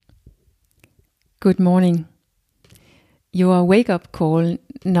Good morning. Your wake-up call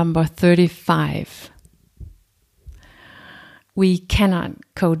number 35. We cannot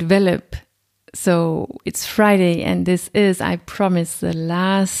co-develop, so it's Friday and this is, I promise, the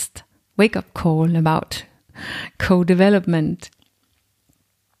last wake-up call about co-development.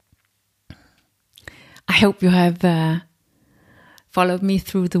 I hope you have followed me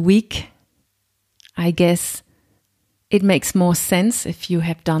through the week. I guess it makes more sense if you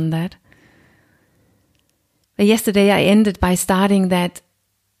have done that. Yesterday I ended by starting that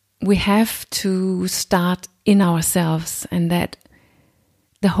we have to start in ourselves and that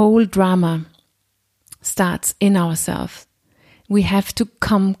the whole drama starts in ourselves. We have to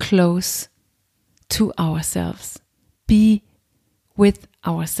come close to ourselves, be with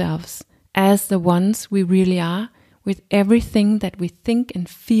ourselves as the ones we really are, with everything that we think and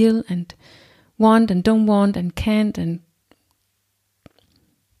feel and want and don't want and can't and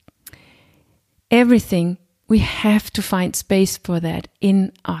everything. We have to find space for that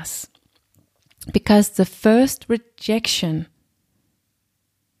in us. Because the first rejection,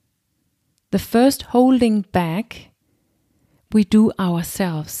 the first holding back, we do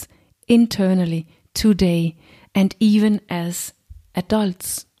ourselves internally today and even as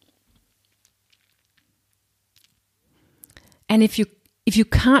adults. And if you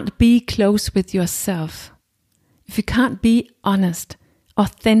can't be close with yourself, if you can't be honest,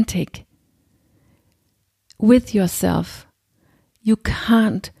 authentic with yourself, you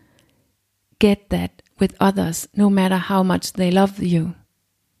can't get that with others, no matter how much they love you.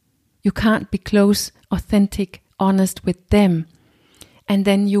 You can't be close, authentic, honest with them, and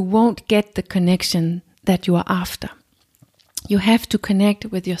then you won't get the connection that you are after. You have to connect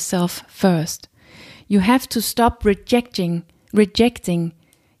with yourself first. You have to stop rejecting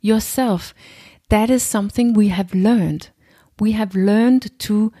yourself. That is something we have learned. We have learned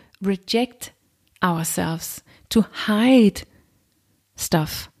to reject ourselves, to hide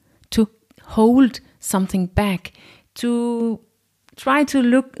stuff, to hold something back, to try to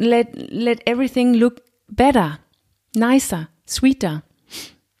let everything look better, nicer, sweeter,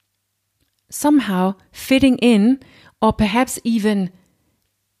 somehow fitting in, or perhaps even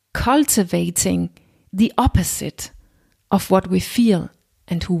cultivating the opposite of what we feel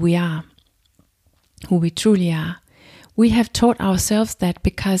and who we are, who we truly are. We have taught ourselves that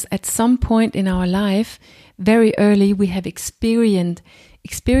because at some point in our life, very early, we have experienced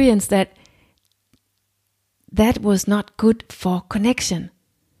that was not good for connection.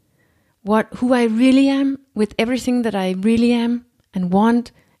 Who I really am, with everything that I really am and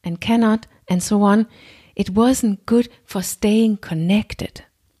want and cannot and so on, it wasn't good for staying connected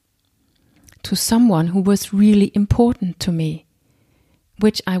to someone who was really important to me,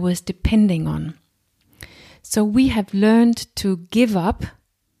 which I was depending on. So we have learned to give up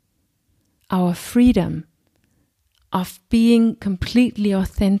our freedom of being completely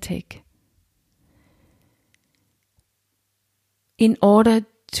authentic in order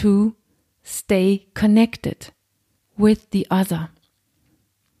to stay connected with the other.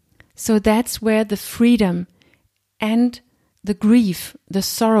 So that's where the freedom and the grief, the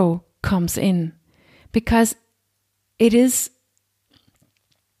sorrow comes in, because it is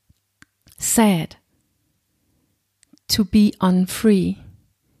sad to be unfree,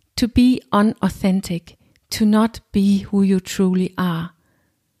 to be unauthentic, to not be who you truly are,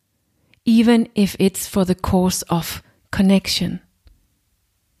 even if it's for the cause of connection.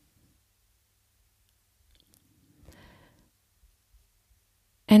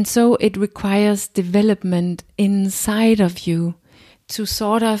 And so it requires development inside of you to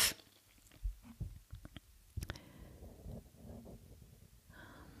sort of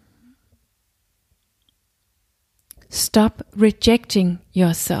stop rejecting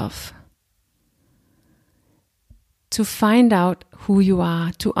yourself, to find out who you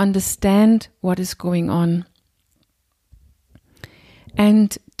are, to understand what is going on,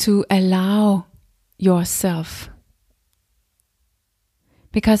 and to allow yourself.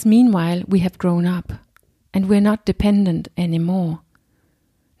 Because meanwhile, we have grown up and we're not dependent anymore.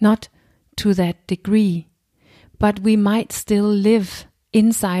 Not to that degree, but we might still live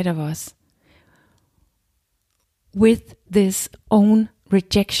inside of us with this own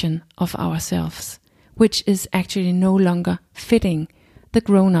rejection of ourselves, which is actually no longer fitting the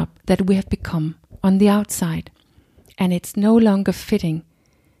grown-up that we have become on the outside. And it's no longer fitting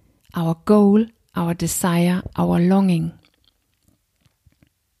our goal, our desire, our longing.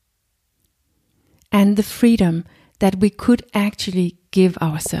 And the freedom that we could actually give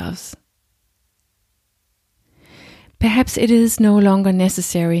ourselves. Perhaps it is no longer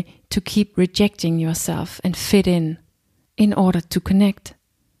necessary to keep rejecting yourself and fit in order to connect.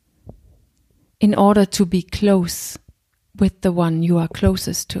 in order to be close with the one you are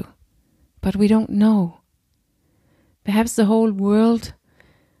closest to. But we don't know. Perhaps the whole world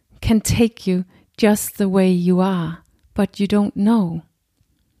can take you just the way you are, but you don't know.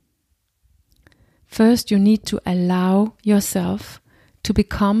 First, you need to allow yourself to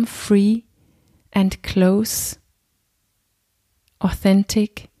become free and close,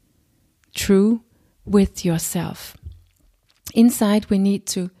 authentic, true with yourself. Inside, we need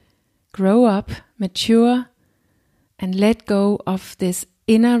to grow up, mature, and let go of this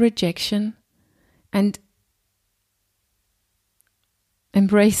inner rejection and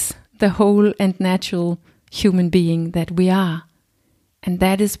embrace the whole and natural human being that we are. And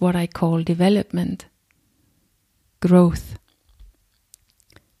that is what I call development, growth,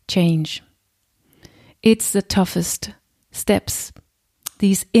 change. It's the toughest steps,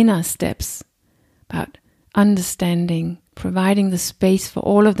 these inner steps, about understanding, providing the space for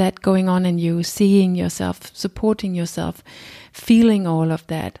all of that going on in you, seeing yourself, supporting yourself, feeling all of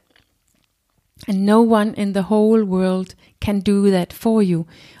that. And no one in the whole world can do that for you,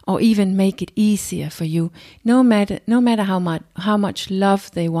 or even make it easier for you, no matter how much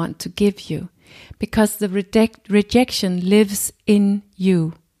love they want to give you, because the rejection lives in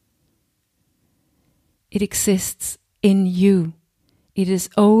you. It exists in you. It is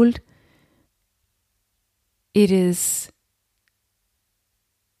old. It is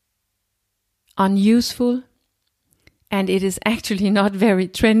unuseful, and it is actually not very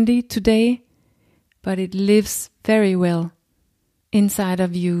trendy today, but it lives very well inside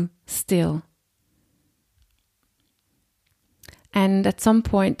of you still. And at some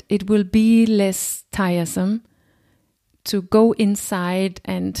point it will be less tiresome to go inside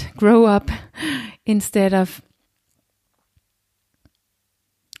and grow up instead of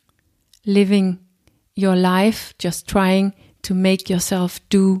living your life just trying to make yourself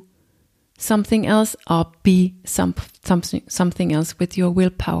do something else or be something else with your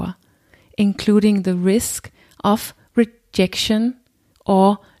willpower, including the risk of rejection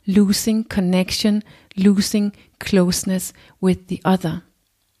or losing connection, losing closeness with the other.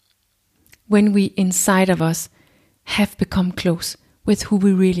 When we inside of us have become close with who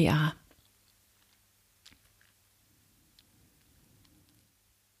we really are.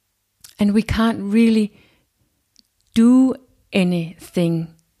 And we can't really do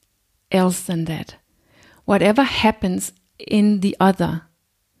anything else than that. Whatever happens in the other,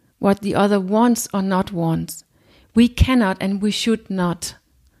 what the other wants or not wants, we cannot and we should not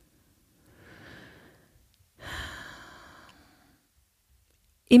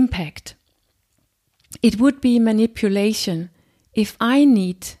impact. It would be manipulation if I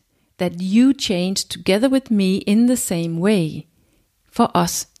need that you change together with me in the same way for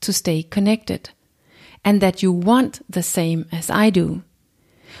us to stay connected, and that you want the same as I do,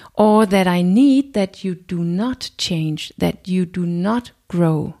 or that I need that you do not change, that you do not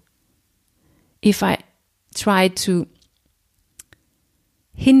grow. If I try to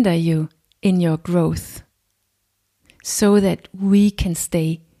hinder you in your growth so that we can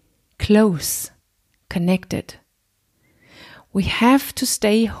stay close, connected. We have to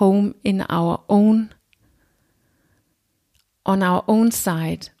stay home in our own, on our own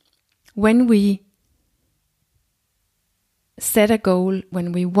side. When we set a goal,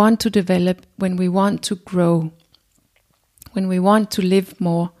 when we want to develop, when we want to grow, when we want to live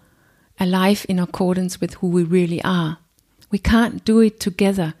more a life in accordance with who we really are. We can't do it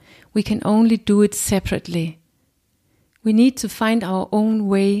together. We can only do it separately. We need to find our own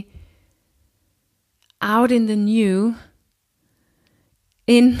way out in the new,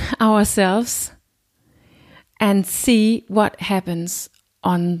 in ourselves, and see what happens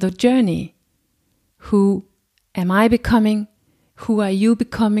on the journey. Who am I becoming? Who are you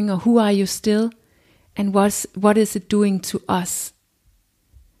becoming, or who are you still? And what is it doing to us?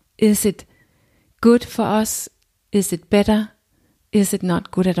 Is it good for us? Is it better? Is it not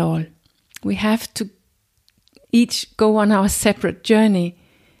good at all? We have to each go on our separate journey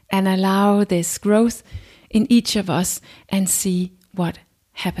and allow this growth in each of us and see what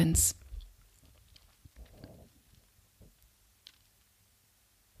happens.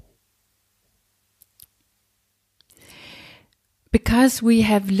 Because we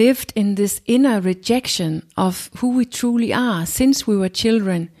have lived in this inner rejection of who we truly are since we were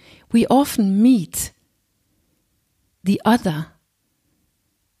children, we often meet the other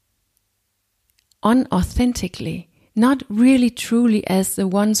unauthentically, not really truly as the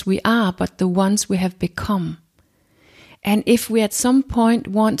ones we are, but the ones we have become. And if we at some point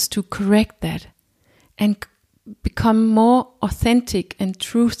want to correct that and become more authentic and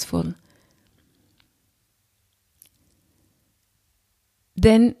truthful,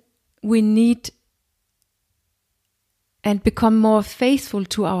 then we need and become more faithful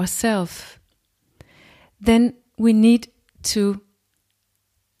to ourselves, then we need to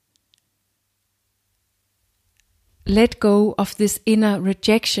let go of this inner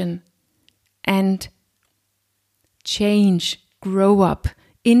rejection and change, grow up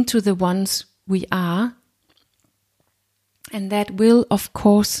into the ones we are. And that will, of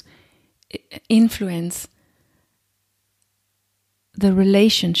course, influence the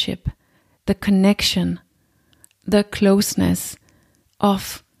relationship, the connection, the closeness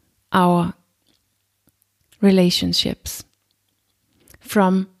of our relationships.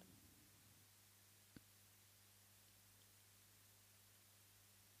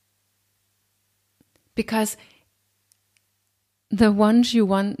 Because the one you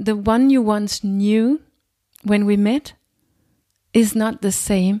once knew when we met is not the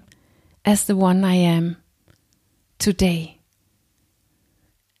same as the one I am today.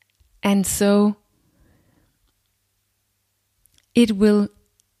 And so it will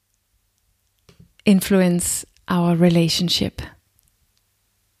influence our relationship,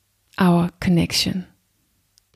 our connection.